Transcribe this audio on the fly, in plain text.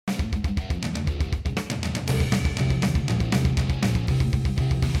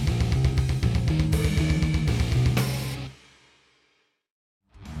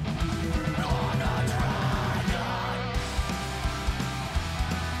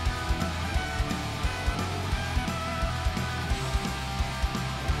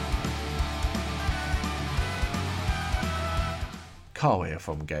Carl here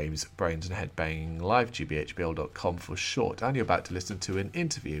from Games, Brains and Headbanging Live, GBHBL.com for short, and you're about to listen to an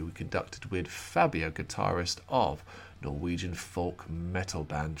interview we conducted with Fabio, guitarist of Norwegian folk metal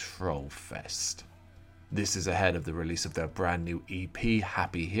band Trollfest. This is ahead of the release of their brand new EP,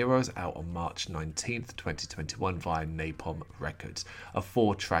 Happy Heroes, out on March 19th, 2021 via Napalm Records, a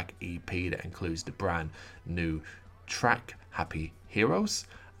 4-track EP that includes the brand new track, Happy Heroes,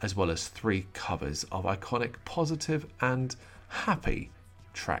 as well as 3 covers of iconic positive and happy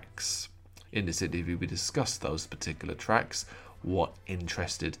tracks. In this interview we discussed those particular tracks, what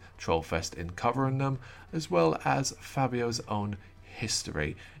interested Trollfest in covering them, as well as Fabio's own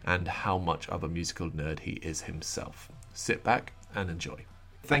history and how much of a musical nerd he is himself. Sit back and enjoy.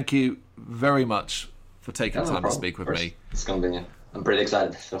 Thank you very much for taking time to speak with me. It's gonna be, I'm pretty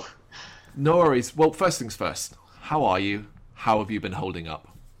excited. So. No worries. Well, first things first, how are you? How have you been holding up?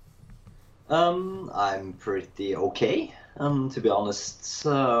 I'm pretty okay. To be honest,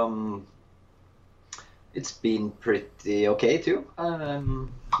 it's been pretty okay too.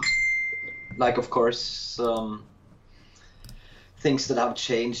 Of course, things that have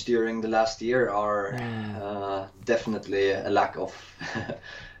changed during the last year are definitely a lack of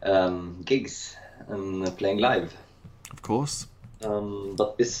gigs and playing live. Of course.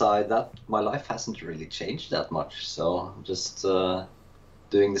 But beside that, my life hasn't really changed that much. So I'm just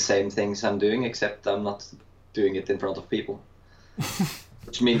doing the same things I'm doing, except I'm not doing it in front of people.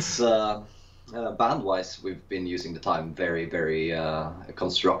 Which means band-wise, we've been using the time very, very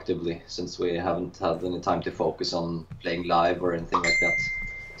constructively, since we haven't had any time to focus on playing live or anything like that.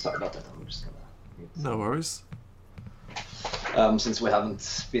 Sorry about that, I'm just gonna... No worries. Since we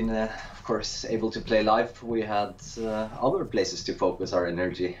haven't been, of course, able to play live, we had other places to focus our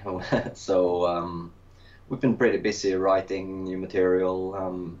energy. So we've been pretty busy writing new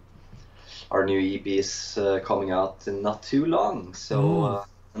material. Our new EP is coming out in not too long, so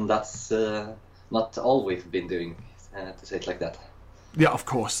and that's not all we've been doing, to say it like that. Yeah, of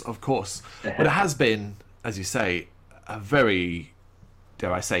course. But it has been, as you say, a very,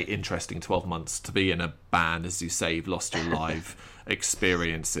 dare I say, interesting 12 months to be in a band. As you say, you've lost your live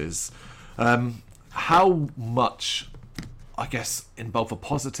experiences. How much, I guess, in both a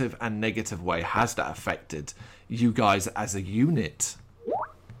positive and negative way, has that affected you guys as a unit?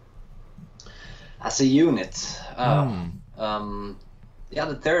 As a unit, there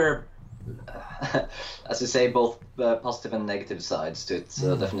are, as you say, both positive and negative sides to it,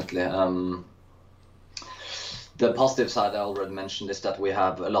 definitely. The positive side I already mentioned is that we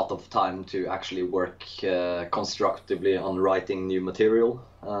have a lot of time to actually work constructively on writing new material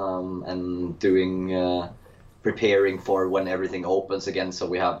and doing, preparing for when everything opens again, so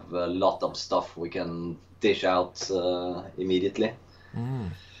we have a lot of stuff we can dish out immediately.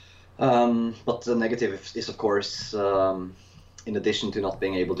 But the negative is, of course, in addition to not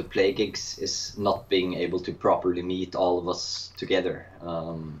being able to play gigs, is not being able to properly meet all of us together.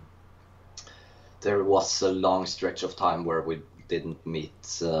 There was a long stretch of time where we didn't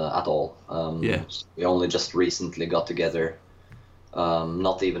meet at all. We only just recently got together,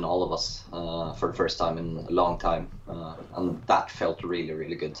 not even all of us, for the first time in a long time. And that felt really,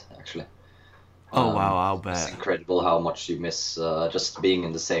 really good, actually. Oh, wow, I'll bet. It's incredible how much you miss just being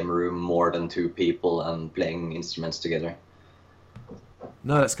in the same room more than 2 people and playing instruments together.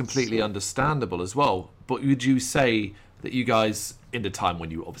 No, that's completely understandable as well. But would you say that you guys, in the time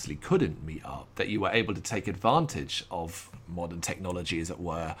when you obviously couldn't meet up, that you were able to take advantage of modern technology, as it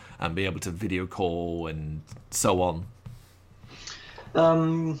were, and be able to video call and so on?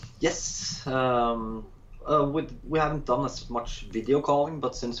 Yes. We haven't done as much video calling,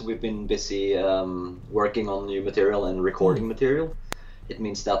 but since we've been busy working on new material and recording material, it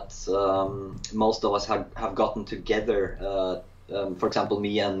means that most of us have gotten together. For example,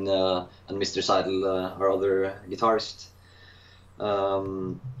 me and Mr. Seidel, our other guitarist,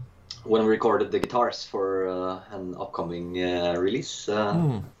 when we recorded the guitars for an upcoming release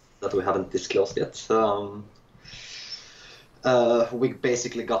that we haven't disclosed yet. We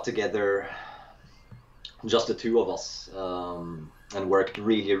basically got together, just the 2 of us, and worked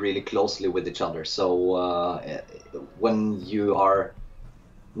really, really closely with each other. So when you are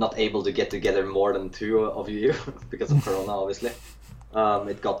not able to get together more than 2 of you because of Corona, obviously,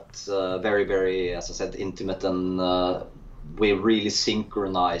 it got very, very, as I said, intimate, and we really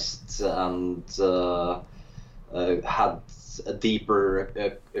synchronized and had a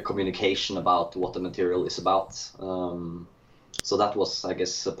deeper communication about what the material is about. So that was, I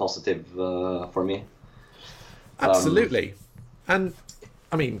guess, a positive for me. Absolutely. And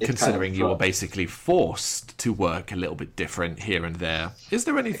I mean, considering you were basically forced to work a little bit different here and there, is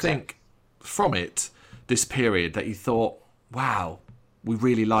there anything from it, this period, that you thought, wow, we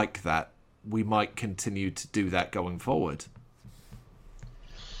really like that, we might continue to do that going forward?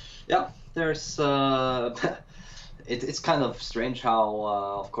 Yeah, there's it's kind of strange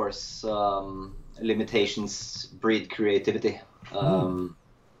how, of course, limitations breed creativity.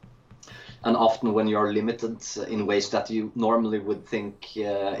 And often when you're limited in ways that you normally would think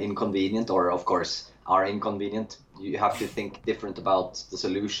inconvenient, or of course are inconvenient, you have to think different about the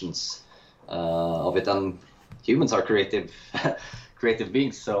solutions of it. And humans are creative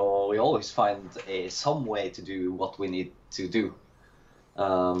beings, so we always find some way to do what we need to do.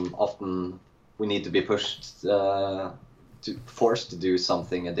 Often we need to be forced to do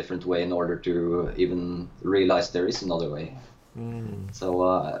something a different way in order to even realize there is another way.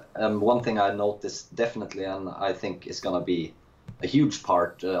 So one thing I noticed definitely, and I think is going to be a huge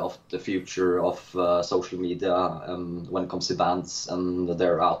part of the future of social media when it comes to bands and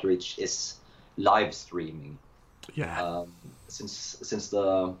their outreach, is live streaming. Yeah. Since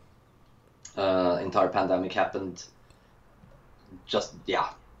the entire pandemic happened,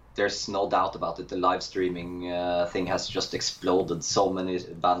 there's no doubt about it. The live streaming thing has just exploded. So many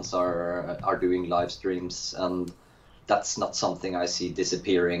bands are doing live streams, and that's not something I see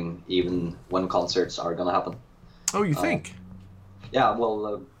disappearing even when concerts are going to happen. Oh, you think? Yeah,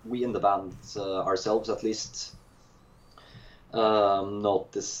 well, we in the band, ourselves at least,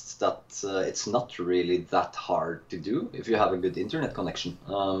 noticed that it's not really that hard to do if you have a good internet connection.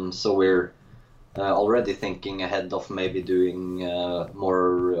 So we're already thinking ahead of maybe doing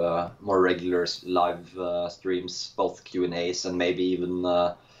more regular live streams, both Q&As and maybe even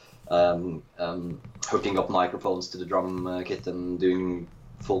hooking up microphones to the drum kit and doing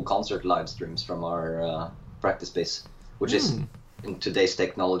full concert live streams from our practice space, which is in today's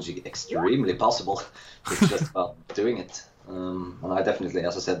technology extremely possible. It's just about doing it. And I definitely,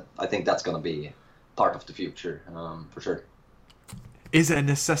 as I said, I think that's going to be part of the future, for sure. Is it a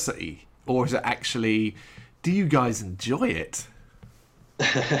necessity, or is it actually, do you guys enjoy it?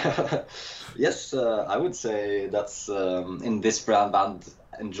 Yes, I would say that's in this band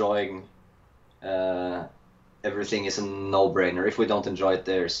enjoying everything is a no-brainer. If we don't enjoy it,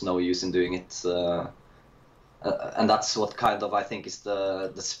 there's no use in doing it. And that's what kind of, I think, is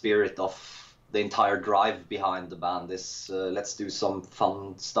the spirit of the entire drive behind the band is let's do some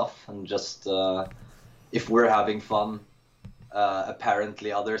fun stuff, and just if we're having fun,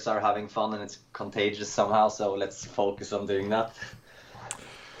 apparently others are having fun, and it's contagious somehow, so let's focus on doing that.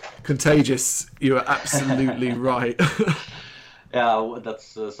 Contagious, you are absolutely right. Yeah,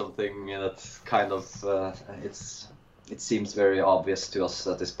 that's something that's kind of it seems very obvious to us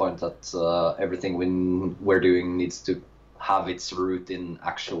at this point that everything we're doing needs to have its root in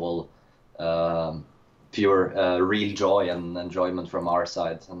actual pure real joy and enjoyment from our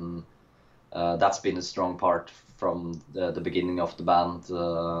side, and that's been a strong part from the beginning of the band.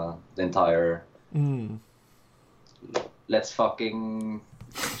 The entire let's fucking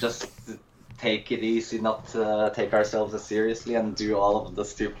just take it easy, not take ourselves as seriously, and do all of the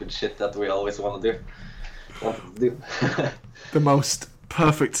stupid shit that we always want to do. The most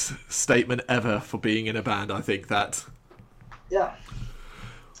perfect statement ever for being in a band, I think that. Yeah.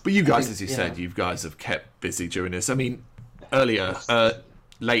 But you guys, as you said, you guys have kept busy during this. I mean, earlier,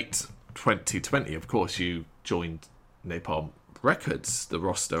 late 2020, of course, you joined Napalm Records, the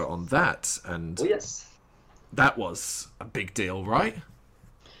roster on that, and yes, that was a big deal, right?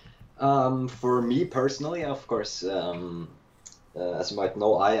 For me personally, of course, as you might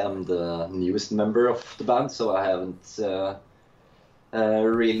know, I am the newest member of the band, so I haven't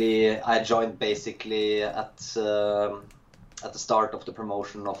really. I joined basically at the start of the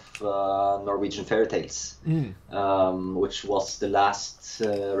promotion of Norwegian Fairy Tales, which was the last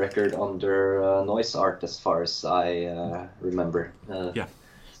record under Noise Art, as far as I remember. Yeah.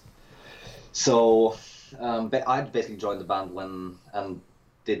 So I basically joined the band and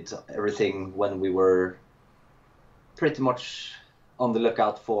did everything when we were pretty much on the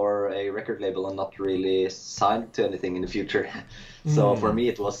lookout for a record label and not really signed to anything in the future. So for me,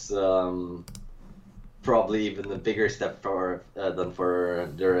 it was probably even a bigger step than for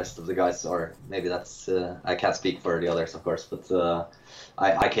the rest of the guys, or maybe that's I can't speak for the others, of course, but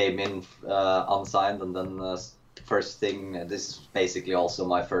I came in unsigned, and then first thing, this is basically also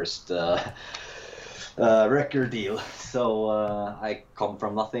my first record deal. So I come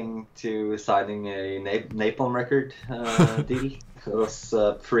from nothing to signing a Napalm record deal. It was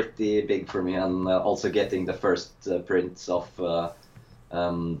pretty big for me, and also getting the first prints of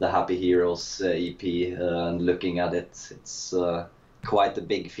the Happy Heroes EP and looking at it, it's quite a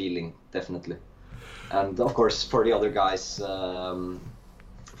big feeling, definitely. And of course, for the other guys from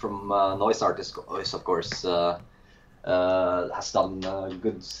Noise Artist, of course, has done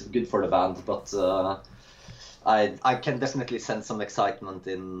good for the band, but I can definitely sense some excitement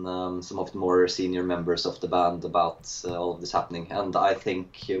in some of the more senior members of the band about all of this happening. And I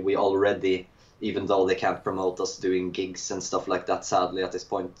think we already, even though they can't promote us doing gigs and stuff like that, sadly at this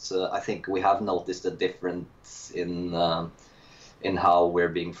point, I think we have noticed a difference in how we're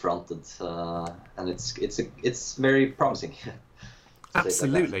being fronted, and it's very promising.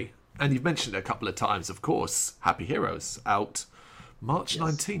 Absolutely. And you've mentioned it a couple of times, of course. Happy Heroes out March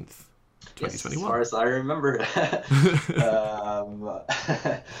 19th. 2021. Yes, as far as I remember.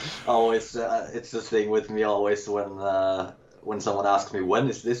 Always, it's the thing with me always when someone asks me, when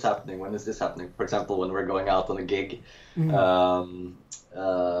is this happening? When is this happening? For example, when we're going out on a gig,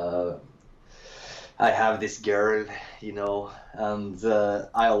 I have this girl, and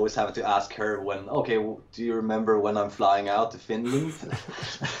I always have to ask her do you remember when I'm flying out to Finland?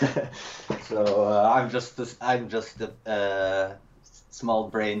 So I'm just a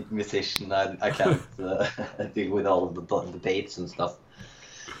small-brained musician. I can't deal with all of the dates and stuff.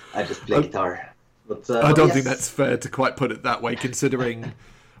 I just play guitar. But I don't think that's fair to quite put it that way, considering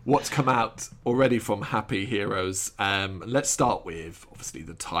what's come out already from Happy Heroes. Let's start with, obviously,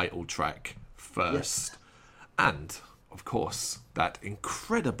 the title track first. Yes. And, of course, that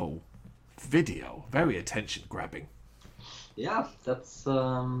incredible video. Very attention-grabbing. Yeah, that's...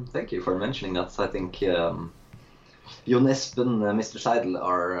 thank you for mentioning that. I think... Jon Espen, Mr. Seidel,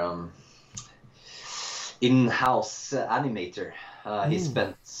 our in-house animator. He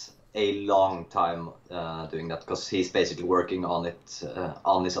spent a long time doing that because he's basically working on it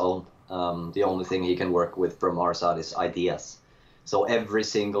on his own. The only thing he can work with from our side is ideas. So every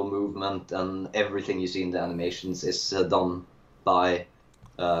single movement and everything you see in the animations is done by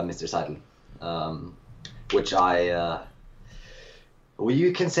Mr. Seidel, which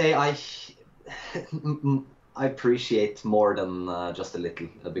you can say I appreciate more than just a little,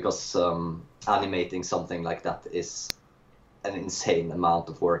 because animating something like that is an insane amount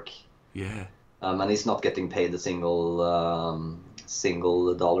of work. Yeah. And he's not getting paid a single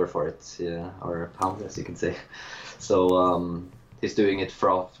dollar for it, or pound, as you can say. So he's doing it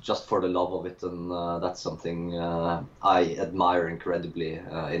just for the love of it, and that's something I admire incredibly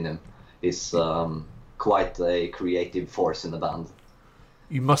in him. He's quite a creative force in the band.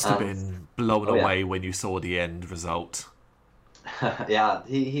 You must have been blown away when you saw the end result. Yeah,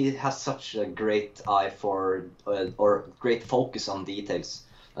 he has such a great eye for, or great focus on details.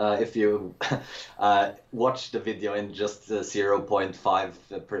 If you watch the video in just 0.5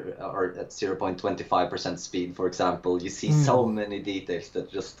 or at 0.25% speed, for example, you see so many details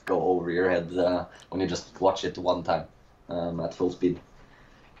that just go over your head when you just watch it one time at full speed.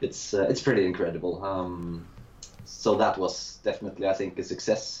 It's pretty incredible. So that was definitely, I think, a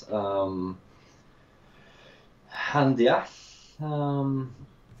success. And yeah,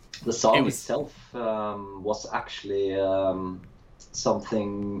 the song itself was actually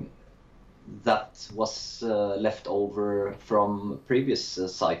something that was left over from previous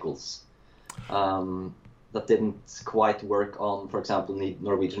cycles that didn't quite work on, for example,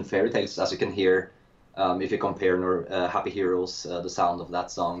 Norwegian fairy tales. As you can hear, if you compare Happy Heroes, the sound of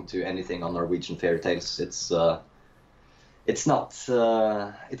that song, to anything on Norwegian fairy tales, it's not,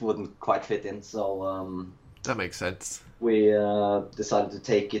 it wouldn't quite fit in. So that makes sense. We decided to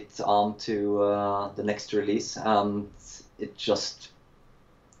take it on to the next release, and it just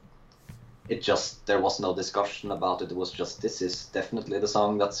there was no discussion about it. It was just, this is definitely the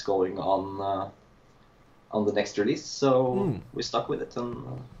song that's going on the next release. So we stuck with it,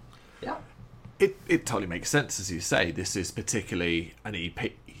 and yeah. It totally makes sense, as you say. This is particularly an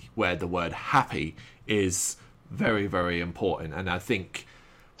EP where the word happy is very, very important, and I think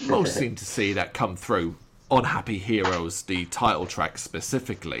most seem to see that come through on Happy Heroes, the title track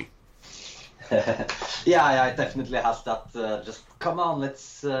specifically. Yeah, it definitely has that. Just come on,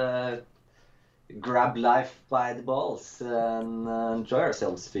 let's grab life by the balls and enjoy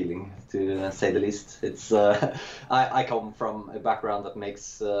ourselves feeling, to say the least. It's I come from a background that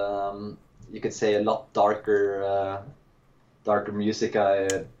makes you could say a lot darker music.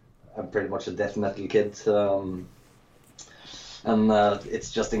 I'm pretty much a death metal kid, and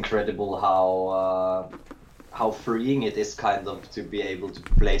it's just incredible how freeing it is, kind of, to be able to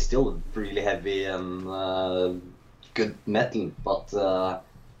play still really heavy and good metal, but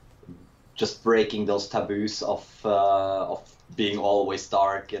just breaking those taboos of being always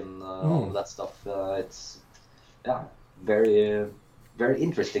dark and all of that stuff. It's very, very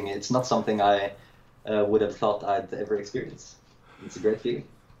interesting. It's not something I would have thought I'd ever experience. It's a great feeling.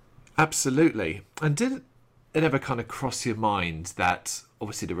 Absolutely. And it ever kind of cross your mind that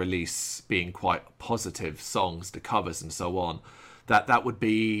obviously the release being quite positive songs, the covers and so on, that would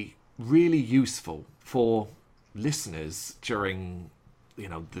be really useful for listeners during, you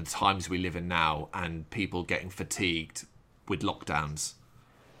know, the times we live in now and people getting fatigued with lockdowns?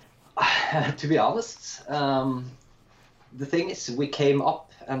 To be honest, the thing is, we came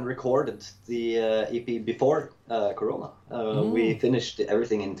up and recorded the EP before Corona. We finished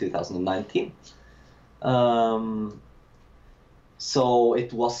everything in 2019. So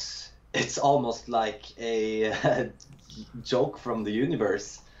it's almost like a joke from the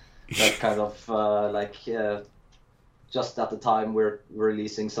universe that kind of just at the time we're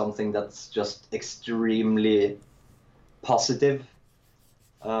releasing something that's just extremely positive.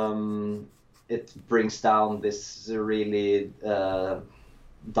 It brings down this really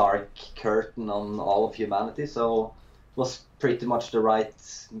dark curtain on all of humanity. So it was pretty much the right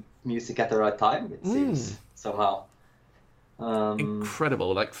music at the right time, it seems, somehow.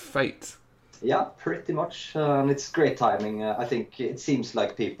 Incredible, like fate. Yeah, pretty much. It's great timing. I think it seems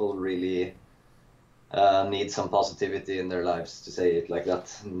like people really need some positivity in their lives, to say it like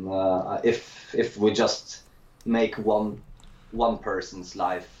that. If we just make one person's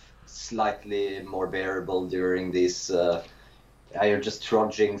life slightly more bearable during these, you're just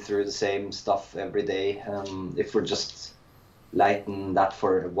trudging through the same stuff every day. If we're just lighten that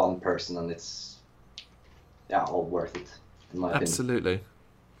for one person, and it's all worth it, in my opinion. Absolutely.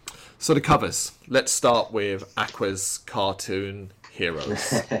 So the covers. Let's start with Aqua's cartoon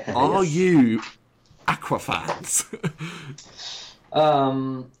Heroes. Are you Aqua fans?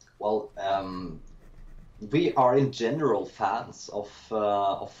 We are in general fans of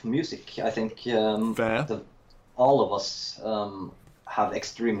music. I think Fair. all of us have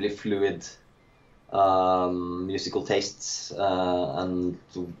extremely fluid musical tastes, and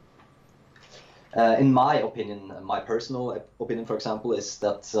in my opinion, my personal opinion, for example, is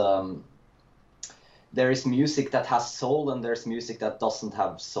that there is music that has soul and there's music that doesn't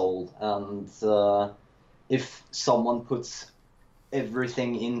have soul. And if someone puts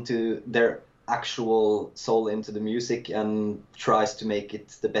everything into their actual soul into the music and tries to make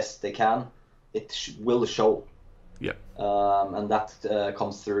it the best they can, it will show. Yeah. And that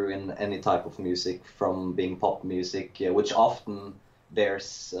comes through in any type of music, from being pop music, which often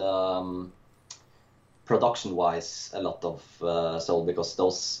bears production-wise a lot of soul, because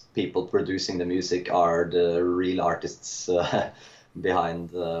those people producing the music are the real artists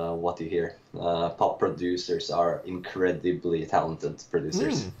behind what you hear. Pop producers are incredibly talented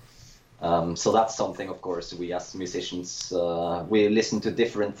producers. So that's something, of course, we as musicians, we listen to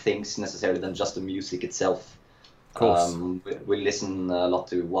different things necessarily than just the music itself. Of course. We listen a lot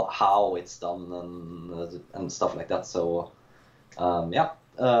to how it's done and stuff like that. So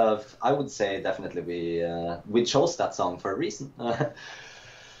I would say definitely we chose that song for a reason.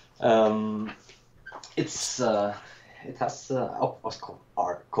 It has, of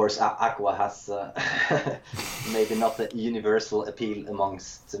course, Aqua has maybe not a universal appeal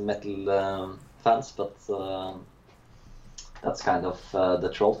amongst metal fans, but that's kind of the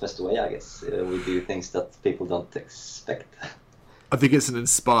Trollfest way, I guess. We do things that people don't expect. I think it's an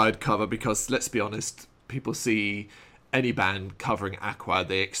inspired cover because, let's be honest, people see any band covering Aqua,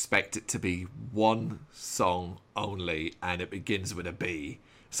 they expect it to be one song only, and it begins with a B.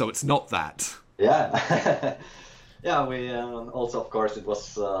 So it's not that. Yeah. Yeah, we also, of course, it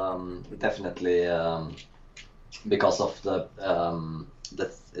was definitely because of the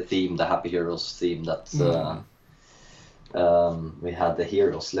theme, the Happy Heroes theme, that we had the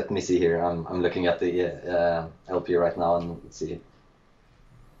heroes. Let me see here. I'm looking at the LP right now, and let's see.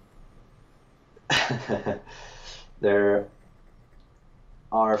 There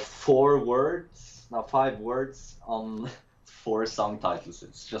are 5 words on 4 song titles.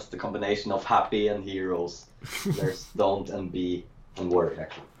 It's just a combination of happy and heroes. There's don't and be and word,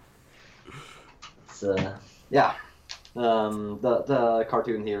 actually. It's, the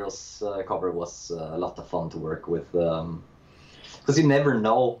cartoon heroes cover was a lot of fun to work with, because you never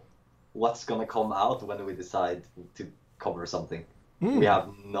know what's gonna come out when we decide to cover something. We have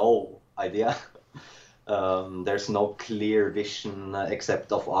no idea. There's no clear vision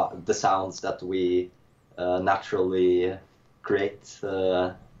except of the sounds that we naturally create,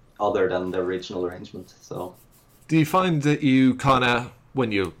 other than the original arrangement. So, do you find that you kind of,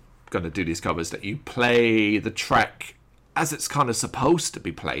 when you're going to do these covers, that you play the track as it's kind of supposed to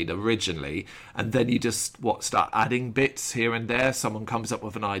be played originally, and then you just start adding bits here and there? Someone comes up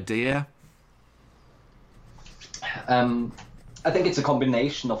with an idea. I think it's a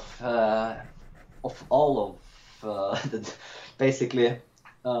combination of all of basically.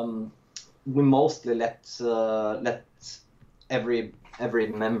 we mostly let every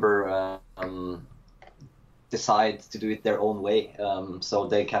member decide to do it their own way, so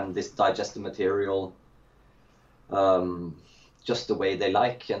they can digest the material just the way they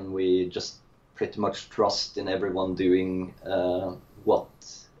like, and we just pretty much trust in everyone doing what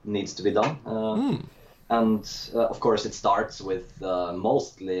needs to be done. And of course, it starts with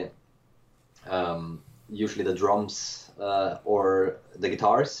mostly usually the drums or the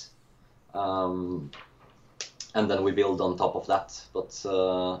guitars, and then we build on top of that.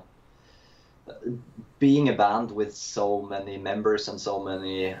 But being a band with so many members and so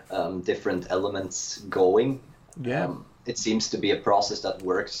many different elements going, it seems to be a process that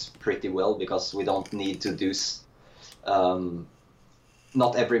works pretty well, because we don't need to do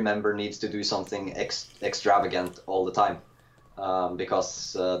not every member needs to do something extravagant all the time,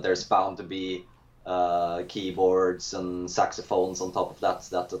 because there's bound to be keyboards and saxophones on top of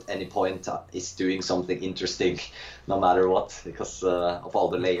that at any point is doing something interesting, no matter what, because of all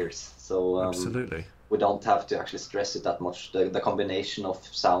the layers. So absolutely, we don't have to actually stress it that much. The combination of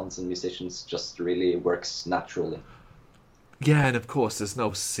sounds and musicians just really works naturally. Yeah, and of course, there's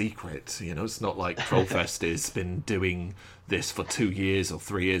no secret. You know, it's not like Trollfest has been doing this for 2 years or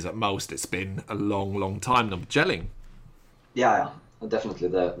 3 years at most. It's been a long, long time now gelling. Yeah, definitely.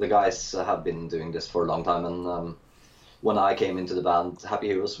 The guys have been doing this for a long time, and when I came into the band, Happy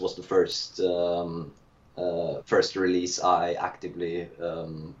Heroes was the first release I actively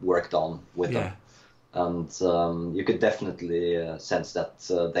worked on with them, and you could definitely sense that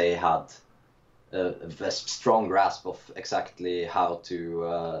they had a strong grasp of exactly how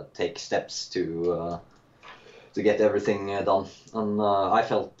to take steps to get everything done. And I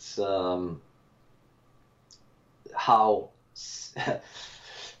felt how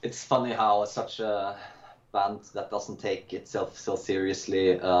it's funny how such a band that doesn't take itself so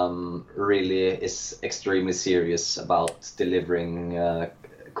seriously really is extremely serious about delivering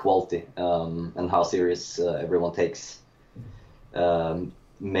quality, and how serious everyone takes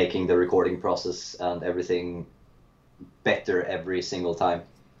making the recording process and everything better every single time,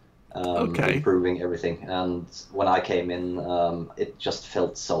 improving everything. And when I came in, it just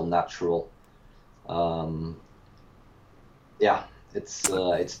felt so natural.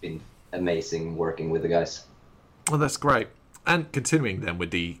 It's been amazing working with the guys. Well, that's great. And continuing then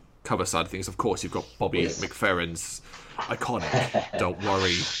with the cover side of things, of course, you've got Bobby McFerrin's iconic "Don't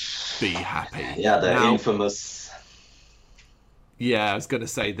Worry, Be Happy." Yeah, the infamous. Yeah, I was going to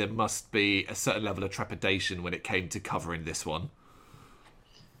say there must be a certain level of trepidation when it came to covering this one.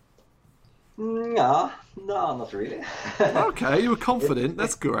 No, not really. Okay, you were confident.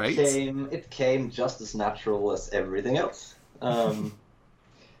 That's great. It came just as natural as everything else. The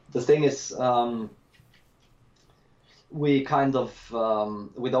thing is, we kind of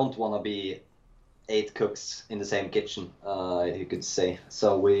we don't want to be 8 cooks in the same kitchen, you could say.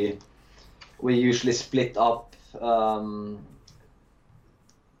 So we usually split up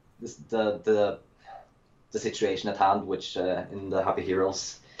the situation at hand, which in the Happy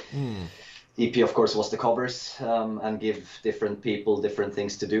Heroes EP, of course, was the covers, and give different people different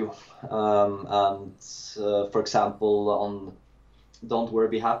things to do. And for example, on Don't Worry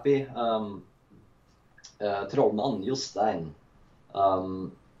Be Happy, Trollman Jostein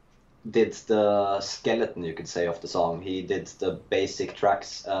did the skeleton, you could say, of the song. He did the basic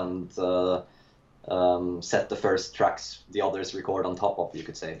tracks and set the first tracks the others record on top of, you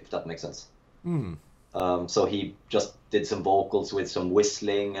could say, if that makes sense. So he just did some vocals with some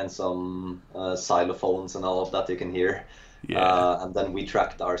whistling and some xylophones and all of that you can hear. And then we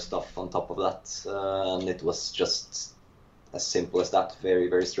tracked our stuff on top of that, and it was just as simple as that, very,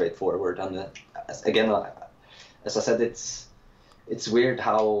 very straightforward. And again, as I said, it's weird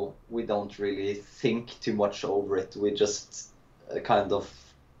how we don't really think too much over it. We just kind of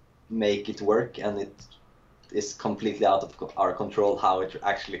make it work, and it is completely out of our control how it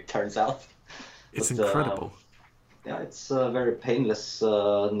actually turns out. It's incredible. It's a very painless,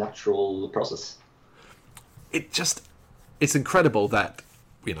 natural process. It's incredible that,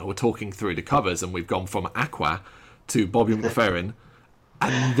 you know, we're talking through the covers and we've gone from Aqua to Bobby McFerrin,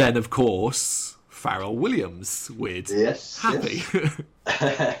 and then, of course, Pharrell Williams with Happy.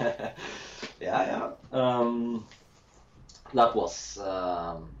 Yes. That was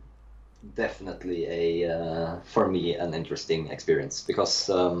definitely for me an interesting experience, because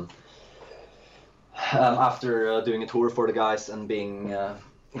after doing a tour for the guys and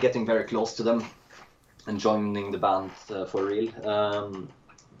getting very close to them and joining the band for real,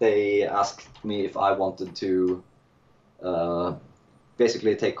 they asked me if I wanted to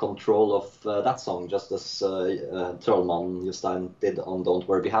basically take control of that song, just as Trollman Jostein did on Don't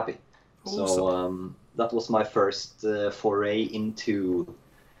Worry Be Happy. So Awesome. that was my first foray into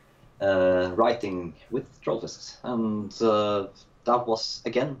writing with Trollfest, and that was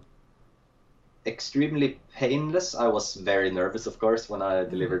again extremely painless. I was very nervous, of course, when I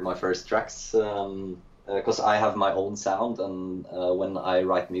delivered my first tracks, because I have my own sound, and when I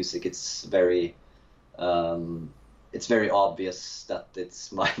write music, it's very obvious that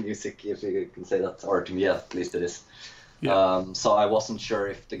it's my music, if you can say that, or to me at least it is. Yeah. So I wasn't sure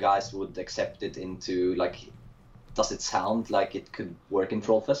if the guys would accept it into, like, does it sound like it could work in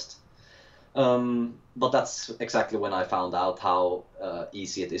Trollfest? But that's exactly when I found out how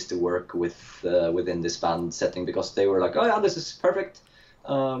easy it is to work with within this band setting, because they were like, oh yeah, this is perfect.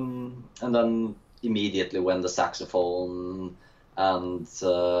 And then immediately when the saxophone and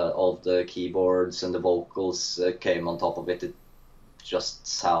all of the keyboards and the vocals came on top of it, it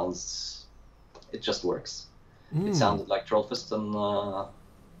just works. It sounded like Trollfest, and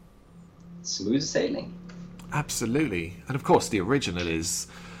smooth sailing. Absolutely. And of course, the original is,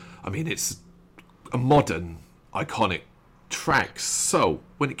 I mean, it's a modern, iconic track. So,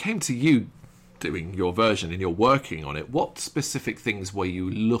 when it came to you doing your version and you're working on it, what specific things were you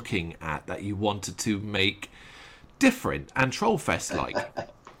looking at that you wanted to make different and Trollfest like?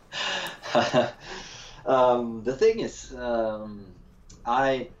 The thing is,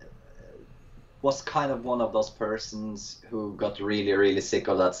 I was kind of one of those persons who got really, really sick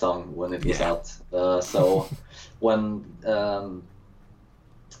of that song when it was out. So when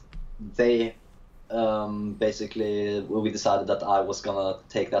they basically, we decided that I was gonna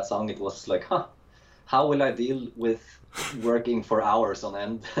take that song, it was like, how will I deal with working for hours on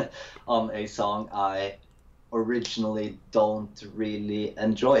end on a song I originally don't really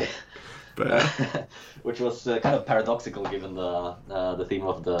enjoy? Which was kind of paradoxical given the theme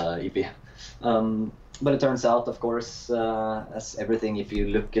of the EP. But it turns out, of course, as everything, if you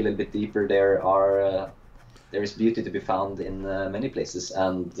look a little bit deeper, there is beauty to be found in many places,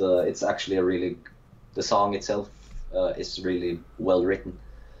 and it's actually the song itself is really well written.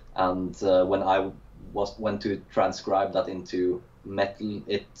 And when I went to transcribe that into metal,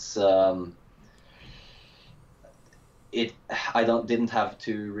 I didn't have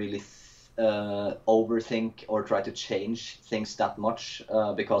to really overthink or try to change things that much,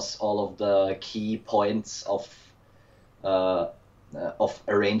 because all of the key points of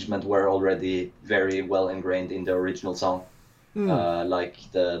arrangement were already very well ingrained in the original song, like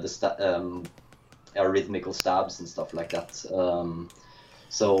the rhythmical stabs and stuff like that.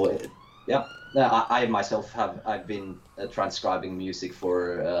 So yeah, I myself I've been transcribing music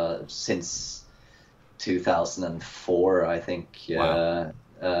for since 2004, I think. Wow.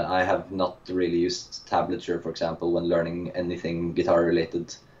 I have not really used tablature, for example, when learning anything guitar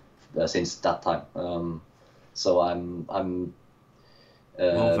related since that time. So I'm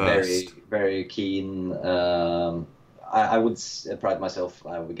Well very, versed. very keen. I would pride myself,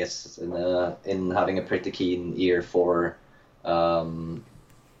 I would guess, in having a pretty keen ear for how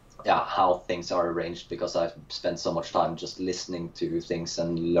things are arranged, because I've spent so much time just listening to things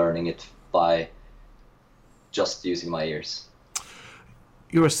and learning it by just using my ears.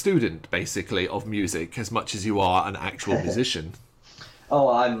 You're a student, basically, of music as much as you are an actual musician. Oh,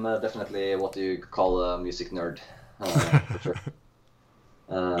 I'm definitely what you call a music nerd, for sure.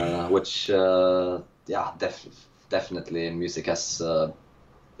 Which, definitely music is the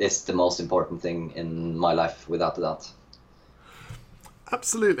most important thing in my life, without a doubt.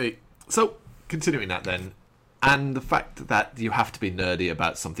 Absolutely. So, continuing that then, and the fact that you have to be nerdy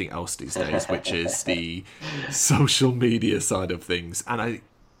about something else these days, which is the social media side of things. And I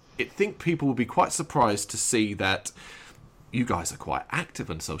think people will be quite surprised to see that you guys are quite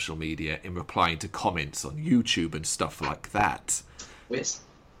active on social media in replying to comments on YouTube and stuff like that. Yes.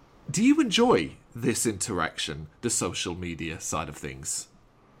 Do you enjoy this interaction, the social media side of things?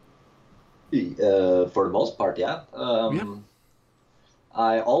 For the most part, yeah. Yeah.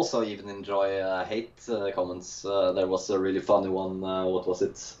 I also even enjoy hate comments. There was a really funny one. What was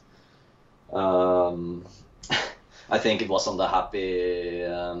it? I think it was on the happy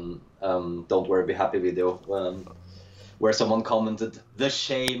 "Don't Worry, Be Happy" video, where someone commented, "The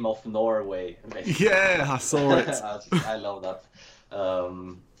shame of Norway." Yeah, I saw it. I love that.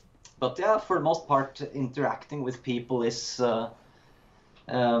 But yeah, for the most part, interacting with people is.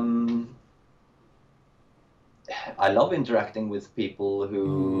 I love interacting with people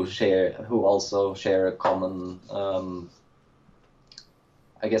who also share a common,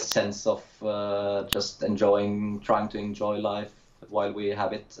 I guess, sense of just trying to enjoy life while we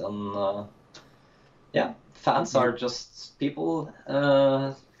have it. And fans are just people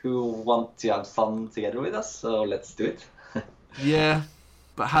who want to have fun together with us. So let's do it. Yeah.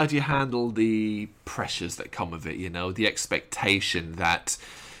 But how do you handle the pressures that come with it, you know, the expectation that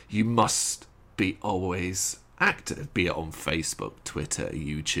you must be always active, be it on Facebook, Twitter,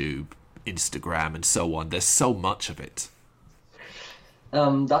 YouTube, Instagram, and so on? There's so much of it.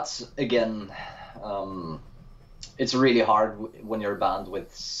 That's, again, it's really hard when you're a band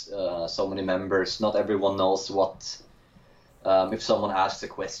with so many members. Not everyone knows what, if someone asks a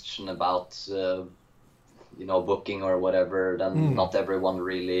question about booking or whatever, then not everyone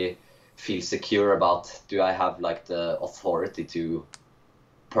really feels secure about, do I have like the authority to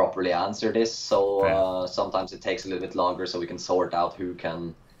properly answer this? So sometimes it takes a little bit longer so we can sort out who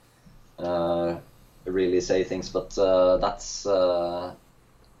can really say things, but that's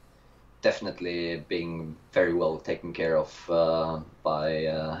definitely being very well taken care of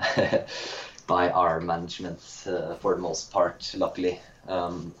by by our management for the most part, luckily.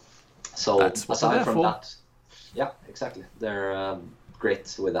 So that's what aside from for. that, yeah, exactly, they're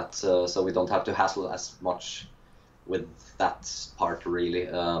great with that, so we don't have to hassle as much with that part, really.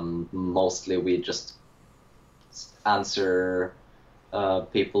 Mostly we just answer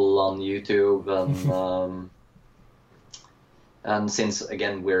people on YouTube, and since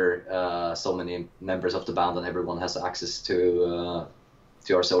again we're so many members of the band and everyone has access to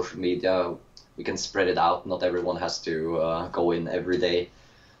our social media, we can spread it out. Not everyone has to go in every day.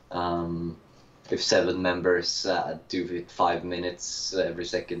 If 7 members do it 5 minutes every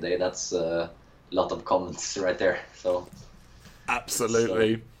second day, that's a lot of comments right there. So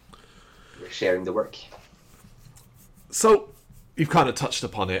absolutely, we're sharing the work. So you've kind of touched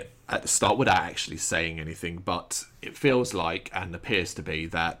upon it at the start without actually saying anything, but it feels like, and appears to be,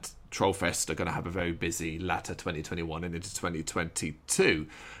 that Trollfest are going to have a very busy latter 2021 and into 2022.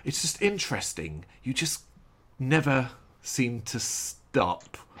 It's just interesting. You just never seem to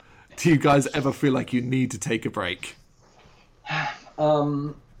stop. Do you guys ever feel like you need to take a break?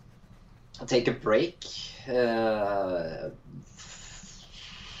 Take a break?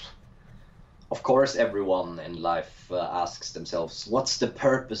 Of course, everyone in life asks themselves, what's the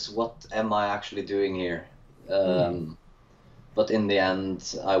purpose? What am I actually doing here? But in the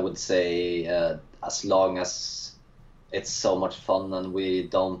end, I would say, as long as it's so much fun and we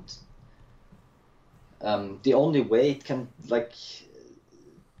don't... the only way it can, like...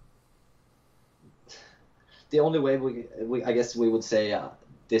 The only way we I guess we would say,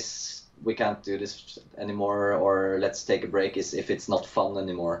 this, we can't do this anymore, or let's take a break, is if it's not fun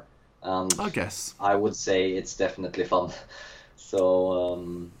anymore. I guess I would say it's definitely fun.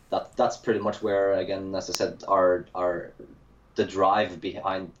 So that's pretty much where, again, as I said, the drive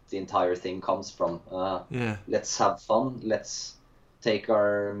behind the entire thing comes from. Let's have fun. Let's take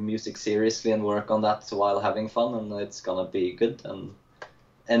our music seriously and work on that while having fun, and it's gonna be good. And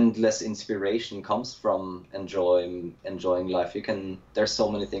endless inspiration comes from enjoying life. There's so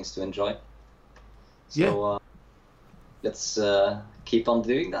many things to enjoy. So let's keep on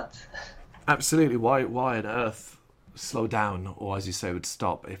doing that. Absolutely. Why on earth slow down, or as you say, would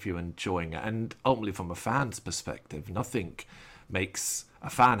stop if you're enjoying it? And ultimately, from a fan's perspective, nothing makes a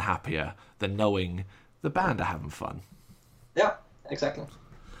fan happier than knowing the band are having fun. Yeah, exactly.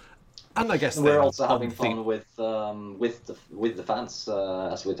 And I guess we're also having fun with the fans,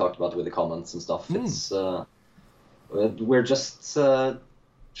 as we talked about with the comments and stuff. It's we're just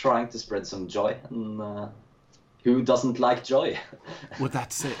trying to spread some joy, and who doesn't like joy? Well,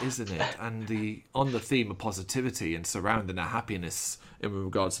 that's it, isn't it? And on the theme of positivity and surrounding our happiness in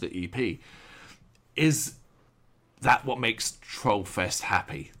regards to the EP, is that what makes Trollfest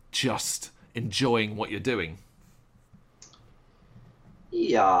happy? Just enjoying what you're doing?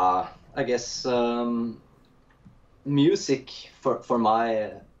 Yeah, I guess music for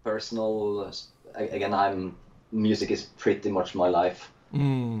my personal, again, music is pretty much my life.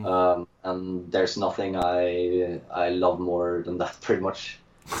 And there's nothing I love more than that, pretty much.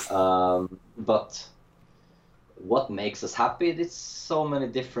 But what makes us happy? It's so many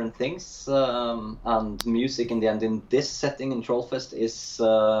different things, and music in the end, in this setting in Trollfest,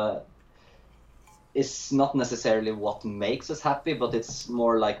 is not necessarily what makes us happy, but it's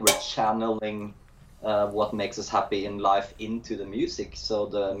more like we're channeling what makes us happy in life into the music. So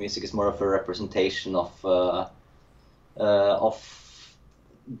the music is more of a representation of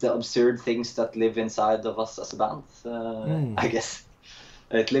the absurd things that live inside of us as a band. I guess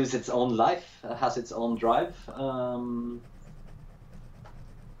it lives its own life, has its own drive.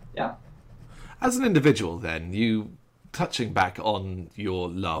 Yeah. As an individual, then, you touching back on your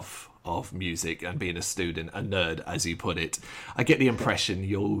love of music and being a student, a nerd, as you put it, I get the impression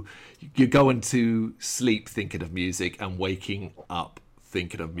you're going to sleep thinking of music and waking up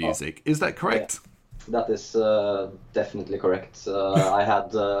thinking of music. Is that correct? that is definitely correct. I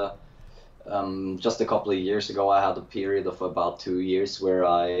had just a couple of years ago, I had a period of about 2 years where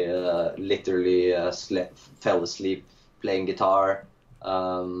I literally fell asleep playing guitar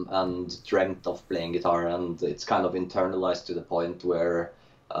and dreamt of playing guitar, and it's kind of internalized to the point where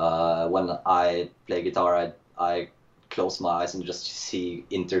when I play guitar, I close my eyes and just see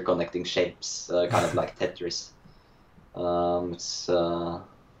interconnecting shapes, kind of like Tetris. It's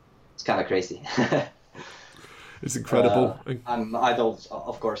kind of crazy. It's incredible. I don't,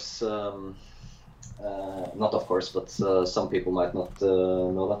 of course, not of course, but some people might not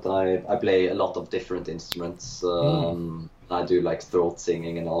know that I play a lot of different instruments. I do like throat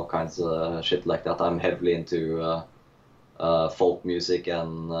singing and all kinds of shit like that. I'm heavily into folk music,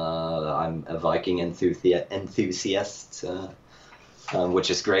 and I'm a Viking enthusiast, which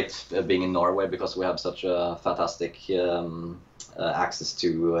is great being in Norway because we have such a fantastic access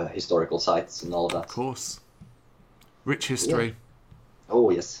to historical sites and all that. Of course. Rich history. Yeah. Oh,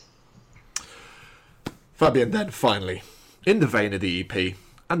 yes. Fabian, then, finally, in the vein of the EP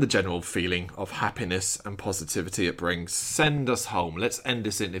and the general feeling of happiness and positivity it brings, send us home. Let's end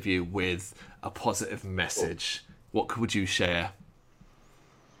this interview with a positive message. What could you share?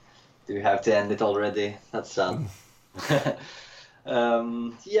 Do we have to end it already? That's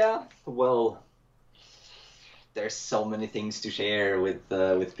yeah, well, there's so many things to share with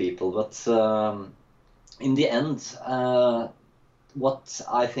people, but in the end, what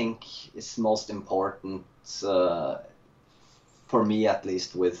I think is most important, for me at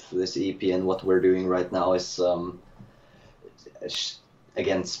least, with this EP and what we're doing right now is,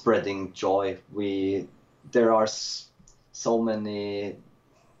 again, spreading joy. There are so many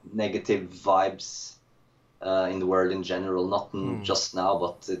negative vibes in the world in general, not just now,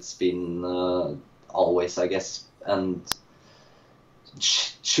 but it's been always, I guess, and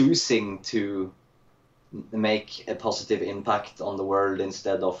choosing to make a positive impact on the world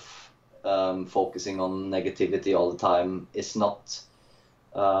instead of focusing on negativity all the time is not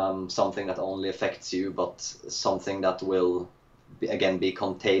something that only affects you, but something that will be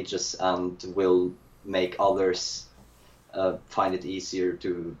contagious and will make others find it easier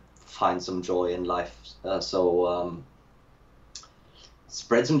to find some joy in life. So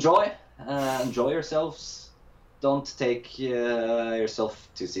spread some joy, enjoy yourselves, don't take yourself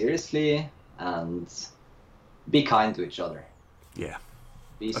too seriously, and be kind to each other. Yeah.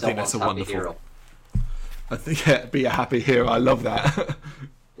 Be someone's happy hero. I think, yeah, be a happy hero. I love that.